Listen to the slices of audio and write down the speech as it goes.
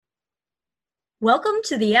Welcome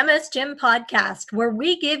to the MS Gym podcast, where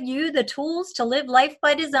we give you the tools to live life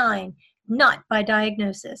by design, not by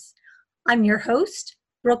diagnosis. I'm your host,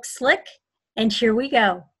 Brooke Slick, and here we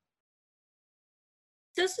go.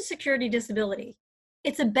 Social Security disability.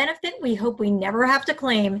 It's a benefit we hope we never have to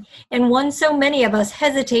claim, and one so many of us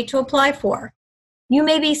hesitate to apply for. You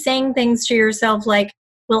may be saying things to yourself like,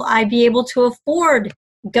 will I be able to afford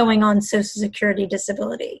going on Social Security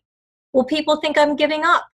disability? Will people think I'm giving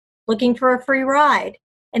up, looking for a free ride,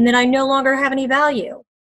 and that I no longer have any value?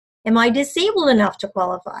 Am I disabled enough to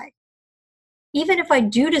qualify? Even if I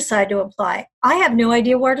do decide to apply, I have no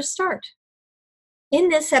idea where to start. In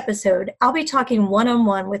this episode, I'll be talking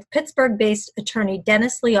one-on-one with Pittsburgh-based attorney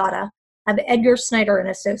Dennis Liotta of Edgar Snyder and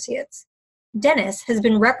Associates. Dennis has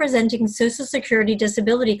been representing Social Security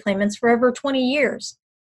disability claimants for over 20 years.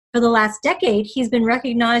 For the last decade, he's been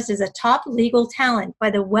recognized as a top legal talent by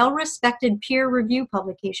the well-respected peer review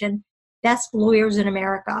publication, Best Lawyers in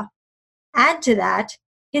America. Add to that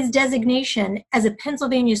his designation as a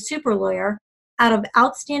Pennsylvania super lawyer out of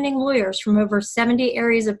outstanding lawyers from over 70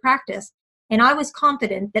 areas of practice, and I was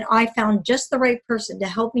confident that I found just the right person to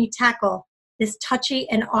help me tackle this touchy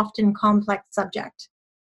and often complex subject.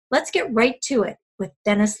 Let's get right to it with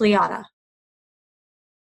Dennis Liotta.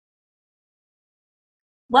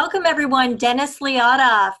 Welcome, everyone. Dennis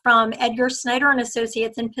Liotta from Edgar Snyder and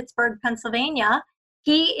Associates in Pittsburgh, Pennsylvania.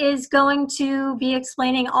 He is going to be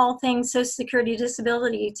explaining all things Social Security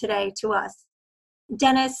disability today to us.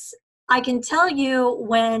 Dennis, I can tell you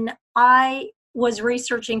when I was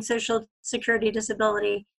researching Social Security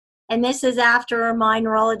disability, and this is after my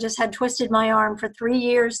neurologist had twisted my arm for 3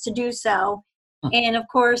 years to do so. And of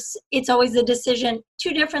course, it's always a decision,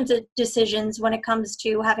 two different decisions when it comes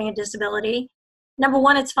to having a disability. Number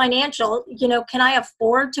one, it's financial. Can I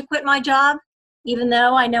afford to quit my job, even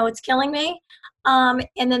though I know it's killing me? And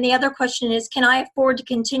then the other question is, can I afford to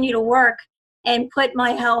continue to work and put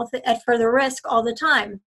my health at further risk all the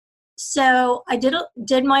time? So I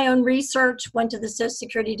did my own research, went to the Social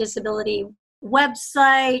Security disability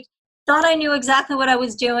website, thought I knew exactly what I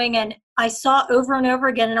was doing, and I saw over and over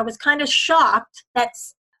again, and I was kind of shocked that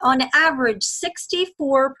on average,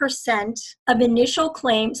 64% of initial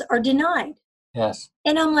claims are denied. Yes.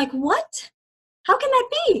 And I'm like, what? How can that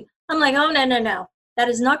be? I'm like, oh, no. That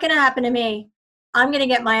is not going to happen to me. I'm going to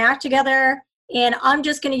get my act together, and I'm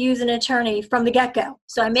just going to use an attorney from the get-go.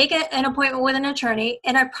 So I make an appointment with an attorney,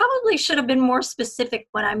 and I probably should have been more specific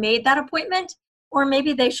when I made that appointment, or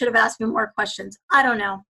maybe they should have asked me more questions. I don't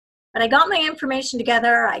know. But I got my information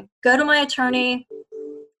together. I go to my attorney.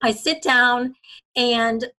 I sit down,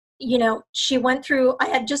 and, she went through, I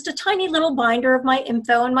had just a tiny little binder of my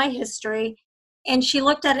info and my history. And she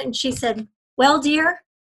looked at it and she said, well, dear,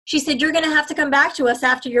 she said, you're going to have to come back to us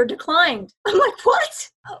after you're declined. I'm like,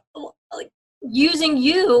 what? Using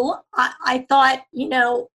you, I thought,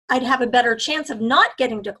 I'd have a better chance of not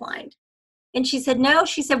getting declined. And she said, no,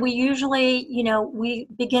 she said, we usually, we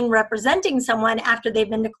begin representing someone after they've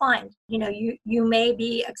been declined. You may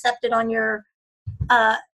be accepted on your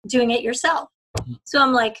doing it yourself. So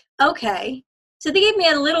I'm like, okay. So they gave me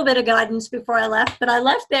a little bit of guidance before I left, but I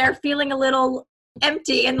left there feeling a little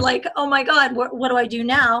empty and like, oh my God, what do I do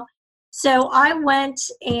now? So I went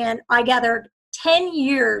and I gathered 10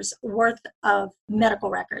 years worth of medical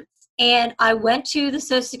records. And I went to the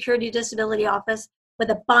Social Security Disability Office with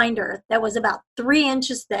a binder that was about 3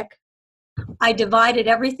 inches thick. I divided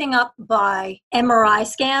everything up by MRI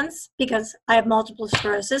scans because I have multiple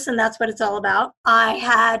sclerosis and that's what it's all about. I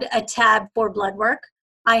had a tab for blood work.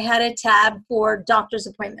 I had a tab for doctor's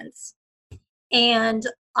appointments. And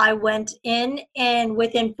I went in, and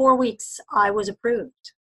within 4 weeks, I was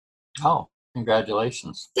approved. Oh,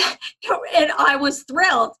 congratulations. And I was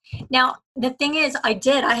thrilled. Now, the thing is, I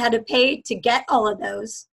had to pay to get all of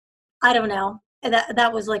those. I don't know.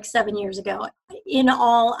 That was like 7 years ago. In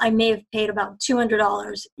all, I may have paid about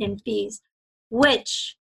 $200 in fees,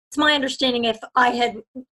 which, it's my understanding, if I had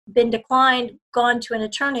been declined, gone to an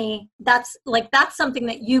attorney, that's something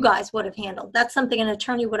that you guys would have handled. That's something an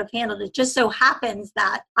attorney would have handled. It just so happens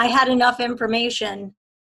that I had enough information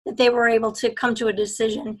that they were able to come to a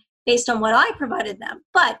decision based on what I provided them.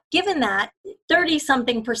 But given that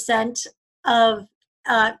 30-something% of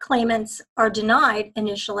claimants are denied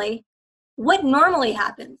initially, what normally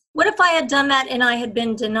happens? What if I had done that and I had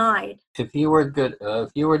been denied? If you were to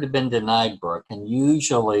have been denied, Brooke, and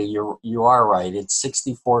usually you are right, it's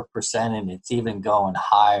 64%, and it's even going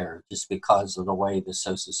higher just because of the way the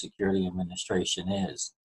Social Security Administration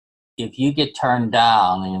is. if you get turned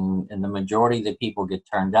down, and the majority of the people get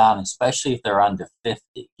turned down, especially if they're under 50.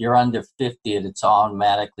 If you're under 50, it's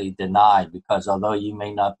automatically denied because although you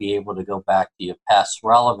may not be able to go back to your past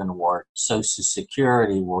relevant work, Social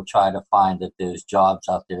Security will try to find that there's jobs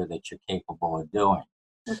out there that you're capable of doing.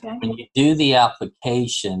 Okay. When you do the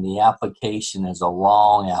application is a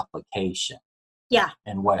long application. Yeah.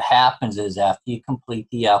 And what happens is after you complete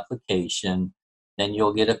the application, then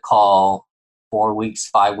you'll get a call 4 weeks,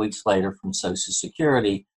 5 weeks later from Social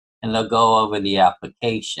Security, and they'll go over the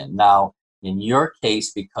application. Now, in your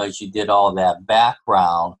case, because you did all that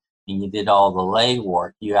background and you did all the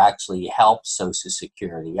legwork, you actually helped Social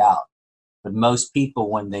Security out. But most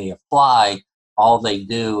people, when they apply, all they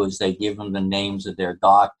do is they give them the names of their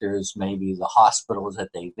doctors, maybe the hospitals that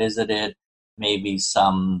they visited, maybe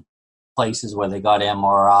some places where they got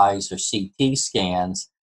MRIs or CT scans,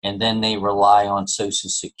 and then they rely on Social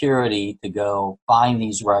Security to go find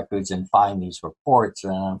these records and find these reports.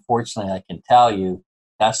 And unfortunately, I can tell you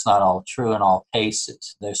that's not all true in all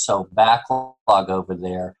cases. There's so backlog over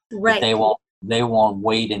there that Right. they won't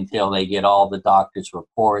wait until they get all the doctor's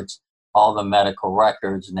reports, all the medical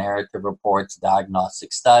records, narrative reports,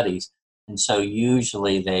 diagnostic studies. And so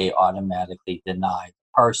usually they automatically deny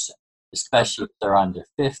the person, especially if they're under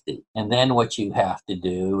 50. And then what you have to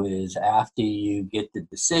do is after you get the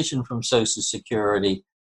decision from Social Security,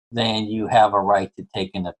 then you have a right to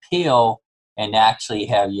take an appeal and actually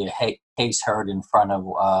have your case heard in front of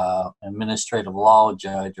an administrative law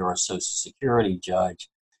judge or a Social Security judge.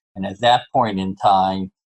 And at that point in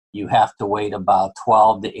time, you have to wait about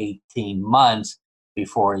 12 to 18 months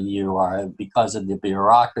before you are, because of the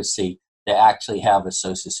bureaucracy, to actually have a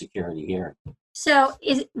Social Security hearing. So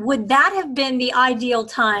would that have been the ideal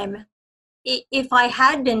time if I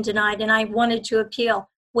had been denied and I wanted to appeal?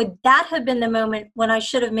 Would that have been the moment when I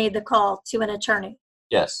should have made the call to an attorney?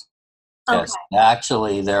 Yes. Okay. Yes.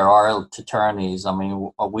 Actually, there are attorneys. I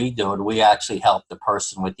mean, what we do, we actually help the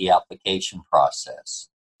person with the application process.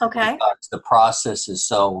 Okay. Because the process is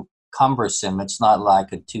so cumbersome. It's not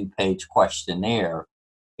like a 2-page questionnaire.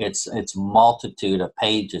 It's multitude of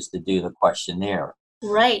pages to do the questionnaire.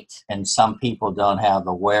 Right. And some people don't have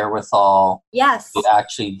the wherewithal Yes. to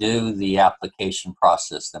actually do the application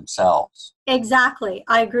process themselves. Exactly.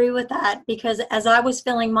 I agree with that because as I was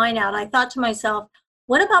filling mine out, I thought to myself,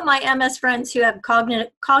 what about my MS friends who have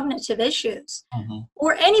cognitive issues Mm-hmm.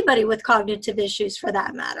 or anybody with cognitive issues for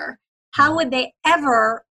that matter? How would they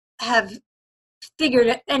ever have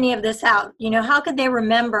figured any of this out? You know, how could they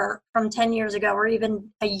remember from 10 years ago or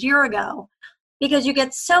even a year ago? Because you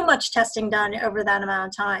get so much testing done over that amount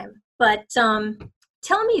of time. But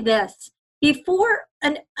tell me this, before,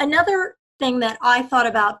 another thing that I thought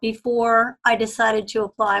about before I decided to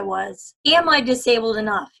apply was, am I disabled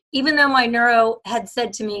enough? Even though my neuro had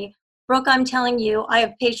said to me, Brooke, I'm telling you, I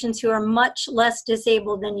have patients who are much less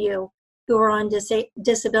disabled than you who are on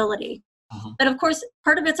disability. Mm-hmm. But of course,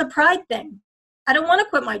 part of it's a pride thing. I don't want to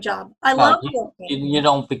quit my job. I No, love working. you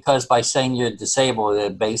don't, because by saying you're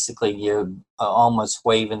disabled, basically you're almost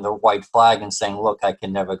waving the white flag and saying, look, I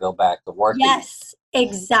can never go back to work again. Yes,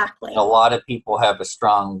 exactly. A lot of people have a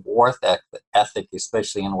strong work ethic,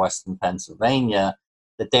 especially in Western Pennsylvania,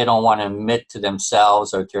 that they don't want to admit to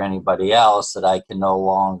themselves or to anybody else that I can no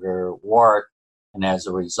longer work. And as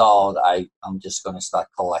a result, I'm just going to start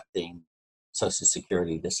collecting Social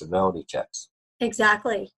Security disability checks.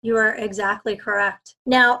 Exactly. You are exactly correct.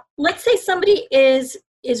 Now, let's say somebody is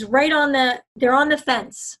right on they're on the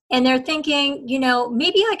fence and they're thinking, you know,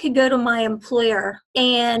 maybe I could go to my employer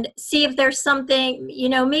and see if there's something, you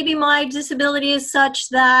know, maybe my disability is such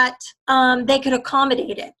that they could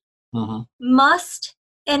accommodate it. Mm-hmm. Must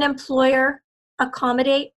an employer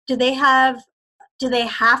accommodate? Do they have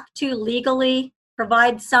to legally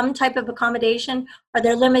provide some type of accommodation? Are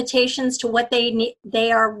there limitations to what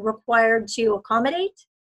they are required to accommodate?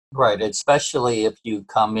 Right, especially if you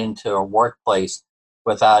come into a workplace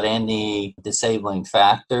without any disabling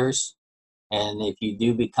factors. And if you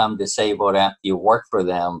do become disabled after you work for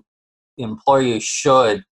them, employers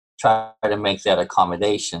should try to make that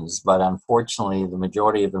accommodations. But unfortunately, the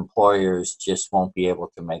majority of employers just won't be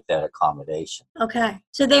able to make that accommodation. Okay.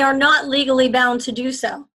 So they are not legally bound to do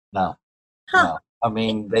so. No, Huh. no. I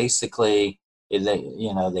mean, basically,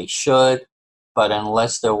 they should, but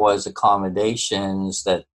unless there was accommodations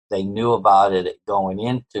that they knew about it going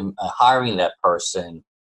into hiring that person,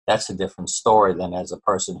 that's a different story than as a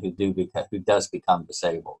person who does become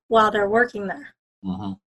disabled While they're working there.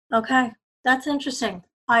 Mm-hmm. Okay, that's interesting.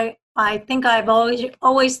 I think I've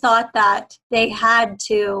always thought that they had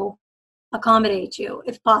to accommodate you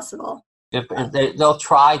if possible. If they'll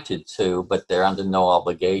try to, but they're under no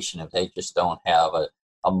obligation if they just don't have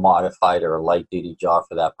a modified or a light duty job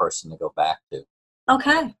for that person to go back to.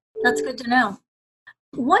 Okay, that's good to know.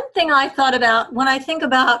 One thing I thought about when I think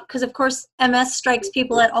about, because of course MS strikes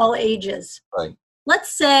people at all ages. Right.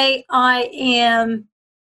 Let's say I am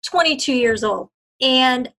 22 years old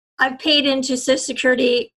and I've paid into Social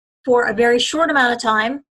Security for a very short amount of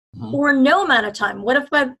time or no amount of time. What if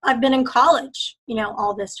I've been in college,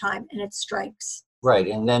 all this time and it strikes? Right.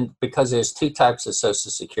 And then because there's two types of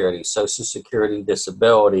Social Security. Social Security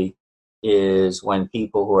disability is when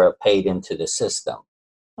people who are paid into the system.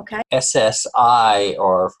 Okay. SSI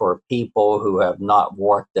are for people who have not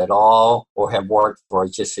worked at all or have worked for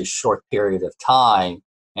just a short period of time,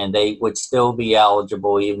 and they would still be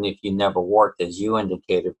eligible even if you never worked, as you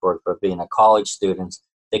indicated, for being a college student.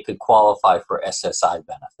 They could qualify for SSI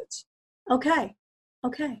benefits. Okay.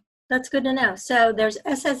 That's good to know. So there's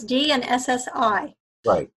SSD and SSI.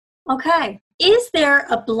 Right. Okay. Is there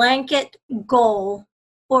a blanket goal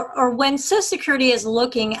or when Social Security is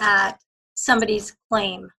looking at somebody's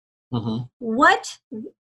claim, what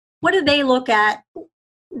do they look at?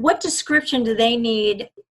 What description do they need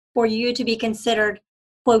for you to be considered,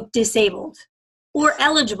 quote, disabled or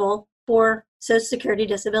eligible for Social Security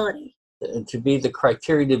disability? To be the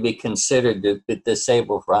criteria to be considered to be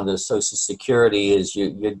disabled for under Social Security is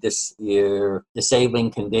your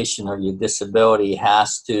disabling condition or your disability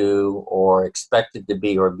has to or expected to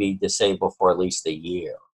be or be disabled for at least a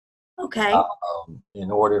year. Okay. In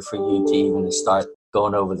order for you to even start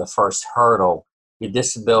going over the first hurdle, your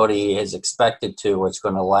disability is expected to or it's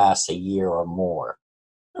going to last a year or more.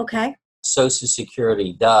 Okay. Social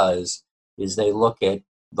Security does is they look at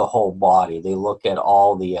the whole body. They look at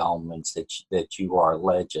all the ailments that you are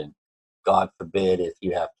alleging. God forbid if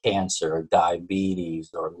you have cancer or diabetes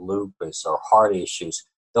or lupus or heart issues,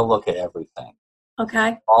 they'll look at everything.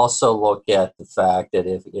 Okay. Also look at the fact that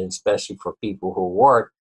if, especially for people who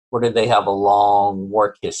work, whether they have a long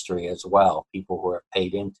work history as well, people who are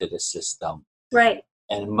paid into the system. Right.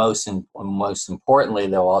 And most importantly,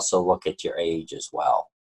 they'll also look at your age as well.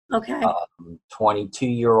 Okay.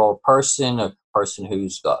 22-year-old person, a person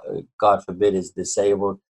who's, God forbid, is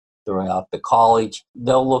disabled throughout the college,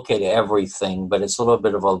 they'll look at everything, but it's a little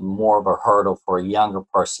bit of more of a hurdle for a younger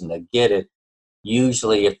person to get it.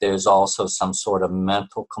 Usually, if there's also some sort of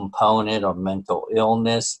mental component or mental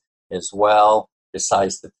illness as well,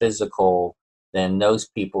 besides the physical, then those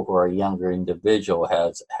people who are a younger individual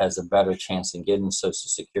has a better chance in getting Social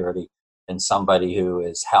Security than somebody who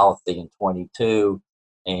is healthy and 22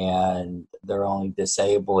 and their only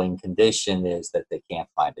disabling condition is that they can't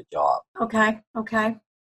find a job. Okay.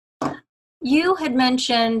 You had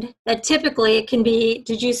mentioned that typically it can be,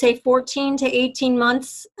 did you say 14 to 18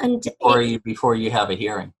 months? Before you have a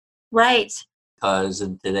hearing. Right. Because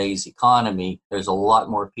in today's economy, there's a lot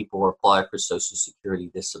more people who apply for Social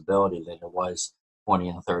Security disability than there was 20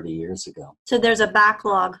 and 30 years ago. So there's a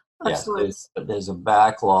backlog of sorts. There's a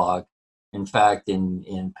backlog. In fact,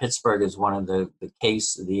 in Pittsburgh is one of the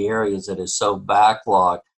areas that is so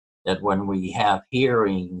backlogged that when we have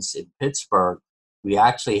hearings in Pittsburgh, we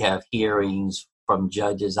actually have hearings from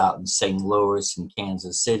judges out in St. Louis and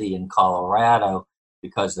Kansas City and Colorado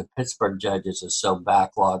because the Pittsburgh judges are so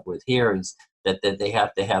backlogged with hearings that they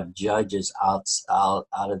have to have judges out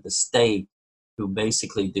of the state who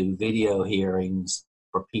basically do video hearings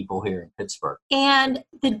for people here in Pittsburgh. And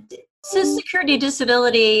the Social Security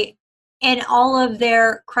disability and all of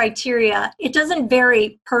their criteria, it doesn't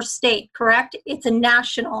vary per state, correct? It's a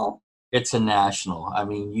national. It's a national. I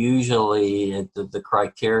mean, usually the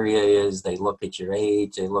criteria is they look at your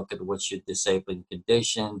age, they look at what's your disabling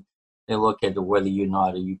condition, they look at whether or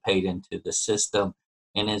not are you paid into the system.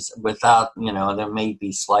 And it's without, there may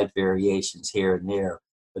be slight variations here and there,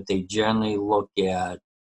 but they generally look at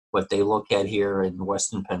what they look at here in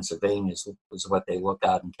Western Pennsylvania is what they look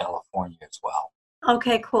at in California as well.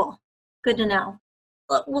 Okay, cool. Good to know.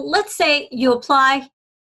 Well, let's say you apply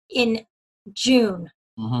in June.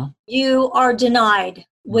 You are denied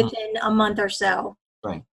within a month or so.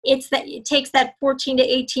 Right. It takes that 14 to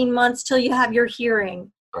 18 months till you have your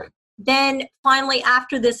hearing. Right. Then finally,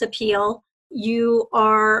 after this appeal, you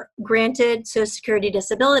are granted Social Security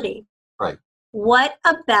disability. Right. What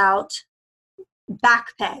about back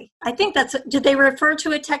pay? I think did they refer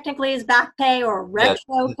to it technically as back pay or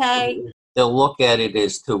retro pay? They'll look at it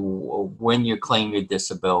as to when you claim your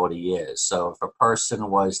disability is. So if a person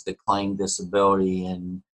was to claim disability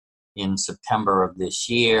in September of this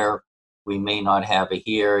year, we may not have a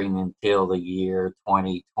hearing until the year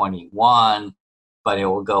 2021, but it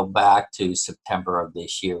will go back to September of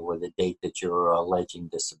this year with the date that you're alleging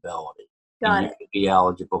disability. and Got you it. could be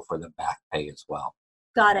eligible for the back pay as well.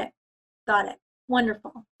 Got it. Got it.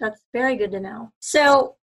 Wonderful. That's very good to know.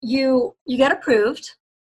 So you get approved,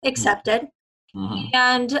 accepted, Mm-hmm.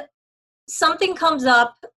 and something comes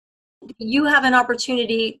up, you have an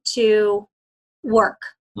opportunity to work,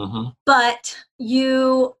 Mm-hmm. but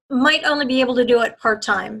you might only be able to do it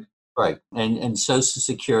part-time. Right. And Social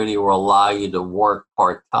Security will allow you to work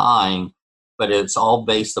part-time, but it's all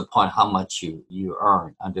based upon how much you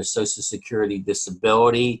earn. Under Social Security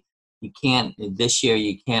disability, you can't, this year,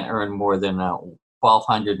 you can't earn more than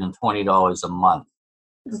 $1,220 a month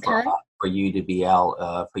Okay. for you to be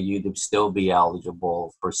for you to still be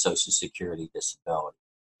eligible for Social Security disability.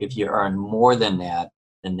 If you earn more than that,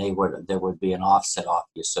 then there would be an offset off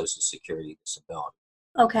your Social Security disability.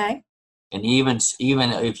 Okay. And even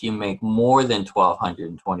if you make more than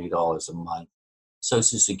 $1,220 a month,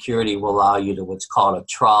 Social Security will allow you to what's called a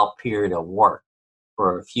trial period of work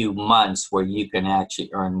for a few months where you can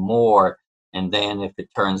actually earn more. And then if it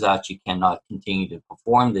turns out you cannot continue to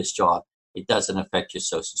perform this job, it doesn't affect your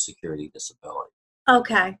Social Security disability.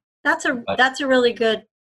 Okay. But That's a really good,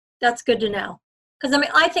 that's good to know. Because I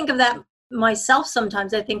mean, I think of that myself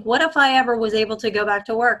sometimes. I think, what if I ever was able to go back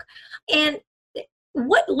to work? And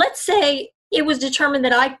let's say it was determined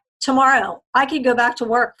that tomorrow I could go back to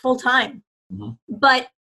work full time. mhm.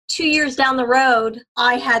 But 2 years down the road,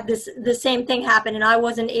 I had the same thing happen, and I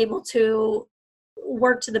wasn't able to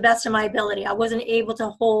work to the best of my ability. I wasn't able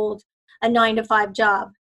to hold a 9 to 5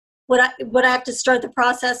 job. Would I have to start the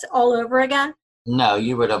process all over again? No,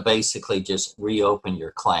 you would have basically just reopened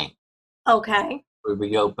your claim. Okay.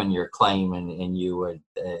 Reopen your claim, and you would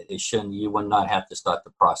you would not have to start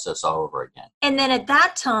the process all over again. And then at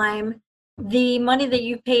that time, the money that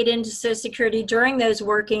you paid into Social Security during those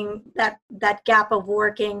working, that gap of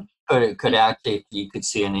working. Could actually, you could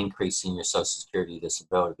see an increase in your Social Security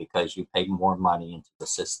disability because you paid more money into the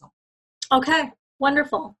system. Okay,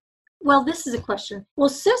 wonderful. Well, this is a question. Well,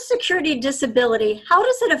 Social Security disability, how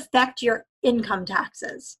does it affect your income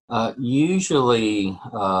taxes? Usually,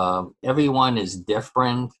 everyone is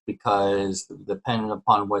different because depending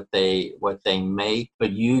upon what they make.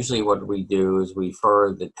 But usually, what we do is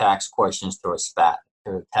refer the tax questions to a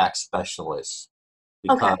tax specialist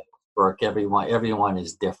Okay. because for everyone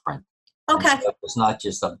is different. And Okay. so it's not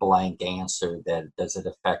just a blank answer that does it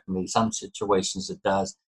affect me. Some situations it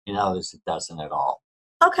does, in others it doesn't at all.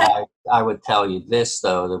 Okay. I would tell you this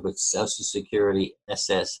though, that with Social Security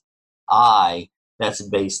SSI, that's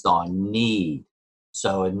based on need.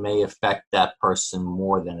 So it may affect that person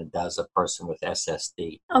more than it does a person with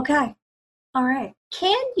SSD. Okay. All right.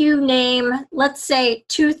 Can you name, let's say,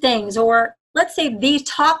 two things, or let's say the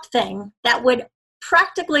top thing that would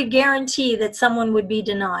practically guarantee that someone would be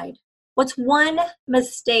denied? What's one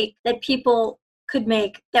mistake that people could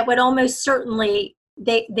make that would almost certainly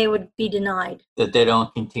they would be denied? That they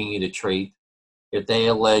don't continue to treat. If they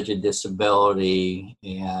allege a disability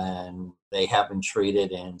and they haven't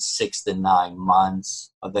treated in 6 to 9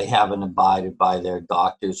 months, or they haven't abided by their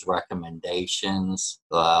doctor's recommendations,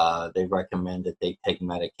 they recommend that they take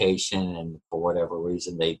medication, and for whatever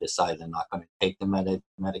reason they decide they're not going to take the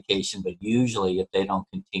medication. But usually, if they don't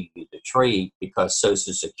continue to treat, because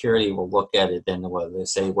Social Security will look at it, then they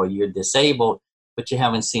say, well, you're disabled, but you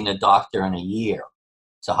haven't seen a doctor in a year.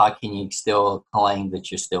 So how can you still claim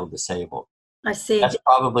that you're still disabled? I see. That's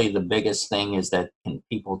probably the biggest thing, is that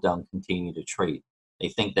people don't continue to treat. They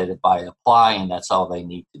think that by applying, that's all they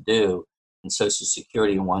need to do. And Social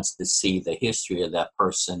Security wants to see the history of that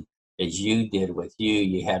person, as you did with you.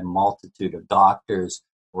 You had a multitude of doctors,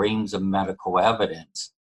 reams of medical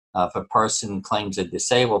evidence. If a person claims they're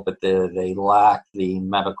disabled, but they lack the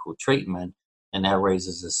medical treatment, and that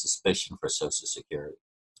raises a suspicion for Social Security.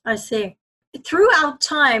 I see. Throughout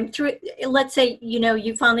time, let's say,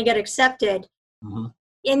 you finally get accepted. Mm-hmm.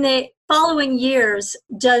 In the following years,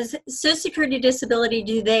 does Social Security disability,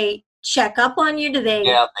 do they check up on you? Do they?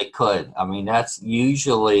 Yeah, they could. I mean, that's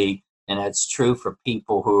usually, and that's true for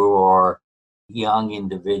people who are young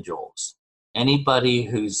individuals. Anybody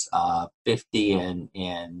who's 50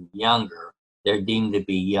 and younger, they're deemed to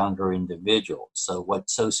be younger individuals. So what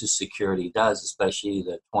Social Security does, especially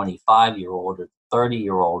the 25-year-old or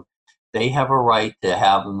 30-year-old, they have a right to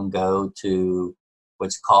have them go to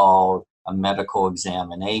what's called a medical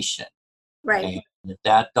examination. Right. And if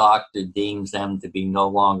that doctor deems them to be no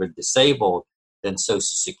longer disabled, then Social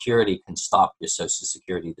Security can stop your Social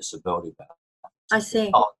Security disability benefit. I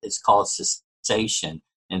see. It's called cessation,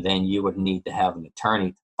 and then you would need to have an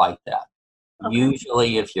attorney to fight that. Okay.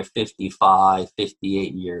 Usually, if you're 55,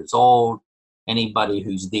 58 years old, anybody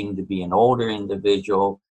who's deemed to be an older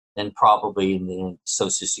individual, then probably the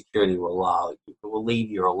Social Security will leave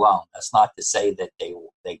you alone. That's not to say that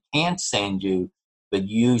they can't send you, but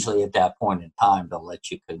usually at that point in time, they'll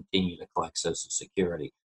let you continue to collect Social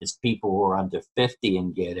Security. It's people who are under 50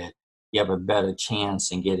 and get it, you have a better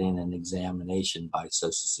chance in getting an examination by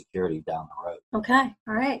Social Security down the road. Okay,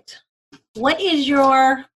 all right. What is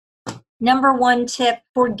your number one tip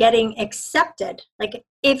for getting accepted? Like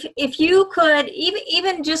if you could,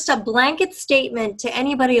 even just a blanket statement to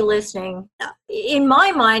anybody listening, in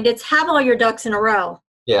my mind, it's have all your ducks in a row.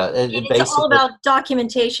 Yeah, It's all about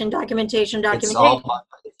documentation. It's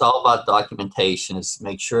all about documentation. Is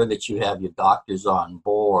make sure that you have your doctors on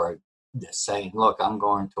board that's saying, look, I'm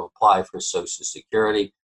going to apply for Social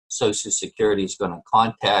Security. Social Security is going to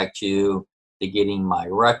contact you to getting my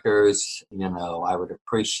records. I would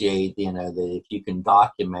appreciate, that if you can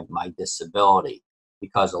document my disability,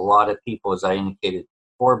 because a lot of people, as I indicated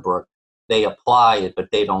before, Brooke, they apply it, but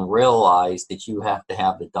they don't realize that you have to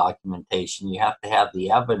have the documentation. You have to have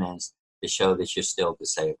the evidence to show that you're still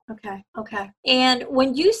disabled. Okay. And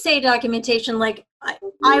when you say documentation, like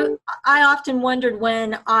I often wondered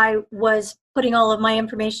when I was putting all of my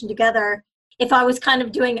information together, if I was kind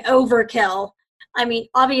of doing overkill. I mean,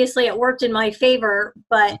 obviously it worked in my favor,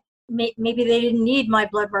 but maybe they didn't need my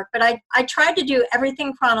blood work. But I tried to do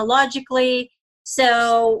everything chronologically,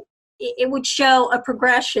 so it would show a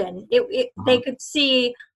progression. They could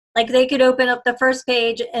see, like they could open up the first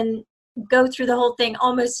page and go through the whole thing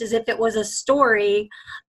almost as if it was a story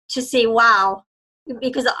to see, wow.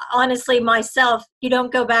 Because honestly, myself, you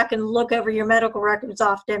don't go back and look over your medical records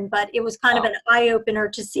often, but it was kind of an eye-opener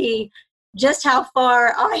to see just how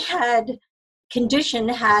far condition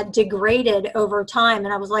had degraded over time.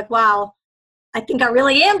 And I was like, wow, I think I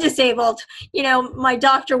really am disabled. My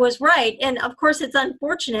doctor was right. And of course it's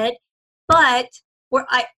unfortunate, but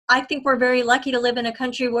I think we're very lucky to live in a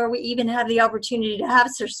country where we even have the opportunity to have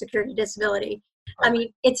Social Security disability. Right. I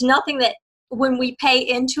mean, it's nothing that when we pay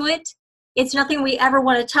into it, it's nothing we ever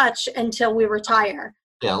want to touch until we retire.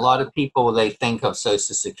 Yeah, a lot of people, they think of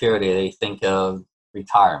Social Security, they think of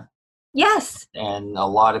retirement. Yes. And a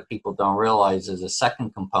lot of people don't realize there's a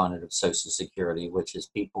second component of Social Security, which is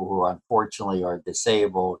people who unfortunately are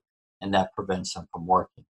disabled, and that prevents them from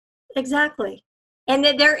working. Exactly. And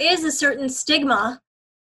that there is a certain stigma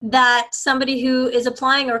that somebody who is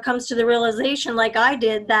applying or comes to the realization like I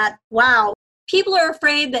did that, wow, people are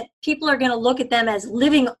afraid that people are going to look at them as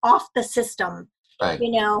living off the system, right.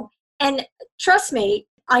 And trust me,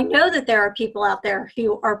 I know that there are people out there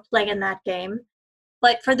who are playing that game.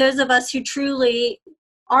 But for those of us who truly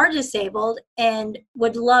are disabled and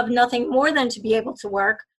would love nothing more than to be able to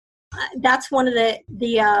work, that's one of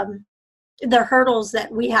the hurdles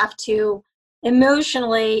that we have to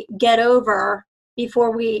emotionally get over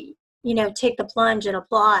before we, take the plunge and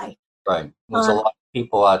apply. Right. There's a lot of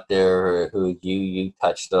people out there who you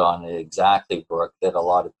touched on it exactly, Brooke, that a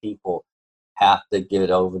lot of people have to get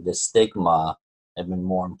over the stigma, and then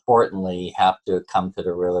more importantly, have to come to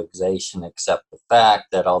the realization, accept the fact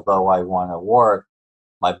that although I want to work,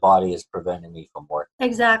 my body is preventing me from working.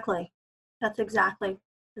 Exactly. That's exactly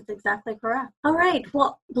correct. All right.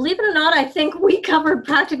 Well, believe it or not, I think we covered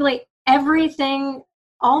practically everything,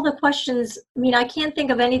 all the questions. I mean, I can't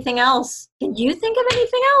think of anything else. Can you think of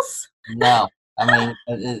anything else? No. I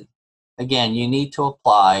mean, again, you need to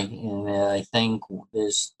apply, and I think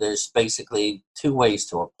there's basically two ways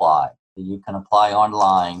to apply. You can apply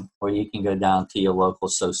online, or you can go down to your local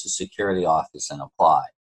Social Security office and apply.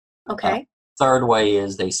 Okay. Third way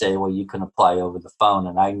is they say, well, you can apply over the phone,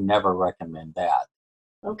 and I never recommend that.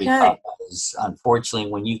 Okay. Because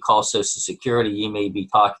unfortunately, when you call Social Security, you may be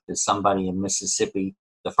talking to somebody in Mississippi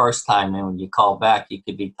the first time, and when you call back, you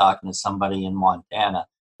could be talking to somebody in Montana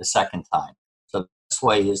the second time. So the best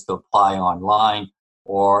way is to apply online,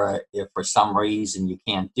 or if for some reason you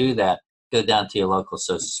can't do that, go down to your local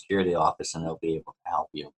Social Security office and they'll be able to help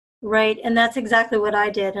you. Right, and that's exactly what I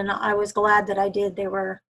did, and I was glad that I did. They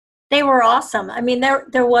were awesome. I mean,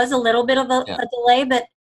 there was a little bit of a delay, but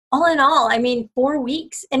all in all, I mean, 4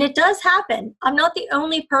 weeks, and it does happen. I'm not the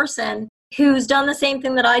only person who's done the same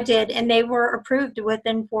thing that I did, and they were approved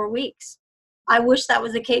within 4 weeks. I wish that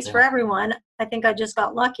was the case for everyone. I think I just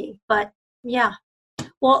got lucky, but yeah.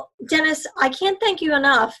 Well, Dennis, I can't thank you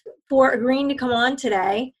enough for agreeing to come on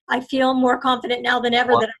today. I feel more confident now than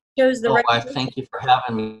ever that I chose the right. I thank you for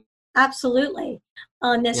having me. Absolutely.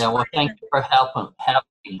 On this. Yeah, well, thank you for having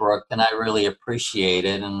me, Brooke, and I really appreciate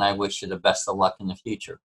it, and I wish you the best of luck in the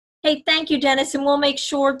future. Hey, thank you, Dennis, and we'll make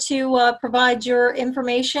sure to provide your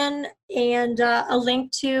information and a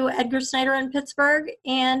link to Edgar Snyder in Pittsburgh,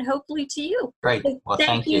 and hopefully to you. Great. Well, Thank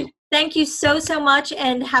thank you. you. Thank you so, so much,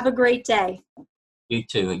 and have a great day. You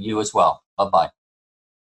too. You as well. Bye-bye.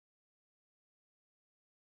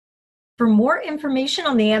 For more information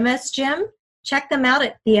on the MS Gym, check them out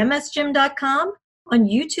at themsgym.com on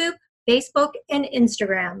YouTube, Facebook, and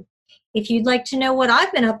Instagram. If you'd like to know what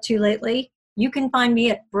I've been up to lately, you can find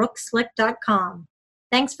me at brookslick.com.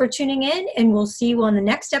 Thanks for tuning in, and we'll see you on the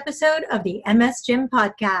next episode of the MS Gym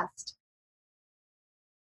Podcast.